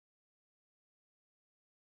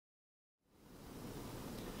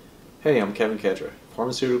Hey, I'm Kevin Kedra,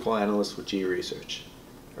 pharmaceutical analyst with G.research.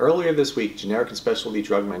 Earlier this week, generic and specialty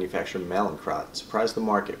drug manufacturer Mallinckrodt surprised the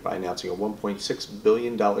market by announcing a $1.6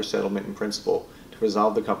 billion settlement in principle to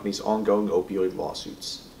resolve the company's ongoing opioid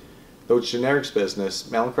lawsuits. Though its generics business,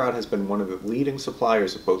 Mallinckrodt has been one of the leading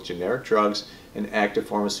suppliers of both generic drugs and active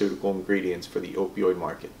pharmaceutical ingredients for the opioid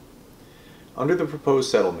market. Under the proposed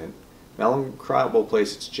settlement, Mallinckrodt will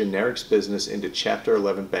place its generics business into Chapter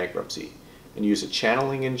 11 bankruptcy and use a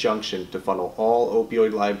channeling injunction to funnel all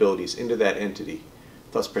opioid liabilities into that entity,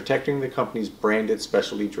 thus protecting the company's branded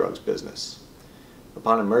specialty drugs business.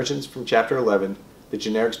 Upon emergence from Chapter 11, the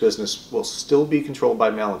generics business will still be controlled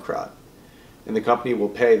by Mallinckrodt, and the company will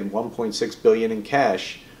pay the $1.6 billion in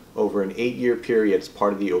cash over an 8-year period as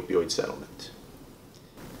part of the opioid settlement.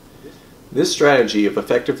 This strategy of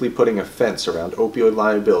effectively putting a fence around opioid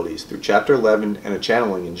liabilities through Chapter 11 and a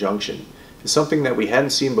channeling injunction is something that we hadn't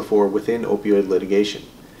seen before within opioid litigation,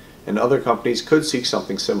 and other companies could seek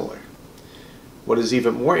something similar. What is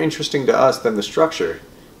even more interesting to us than the structure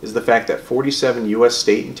is the fact that 47 U.S.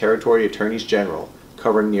 state and territory attorneys general,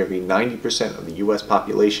 covering nearly 90% of the U.S.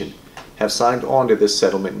 population, have signed on to this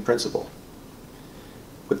settlement in principle.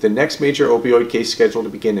 With the next major opioid case scheduled to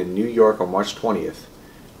begin in New York on March 20th,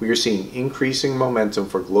 we are seeing increasing momentum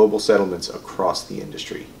for global settlements across the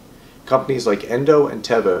industry. Companies like Endo and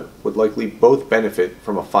Teva would likely both benefit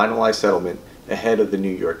from a finalized settlement ahead of the New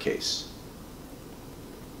York case.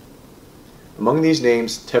 Among these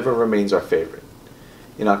names, Teva remains our favorite.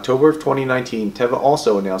 In October of 2019, Teva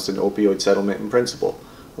also announced an opioid settlement in principle,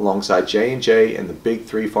 alongside J&J and the big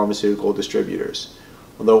 3 pharmaceutical distributors,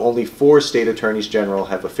 although only 4 state attorneys general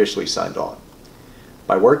have officially signed on.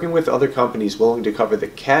 By working with other companies willing to cover the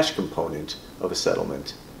cash component of a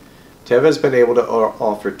settlement, Teva has been able to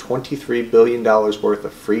offer $23 billion worth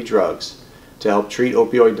of free drugs to help treat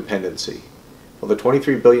opioid dependency. While the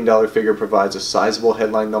 $23 billion figure provides a sizable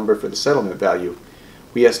headline number for the settlement value,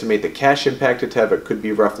 we estimate the cash impact to Teva could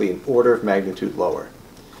be roughly an order of magnitude lower.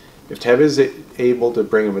 If Teva is able to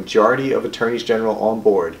bring a majority of attorneys general on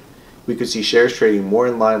board, we could see shares trading more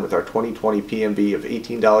in line with our 2020 PMV of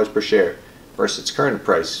 $18 per share versus its current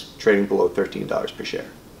price trading below $13 per share.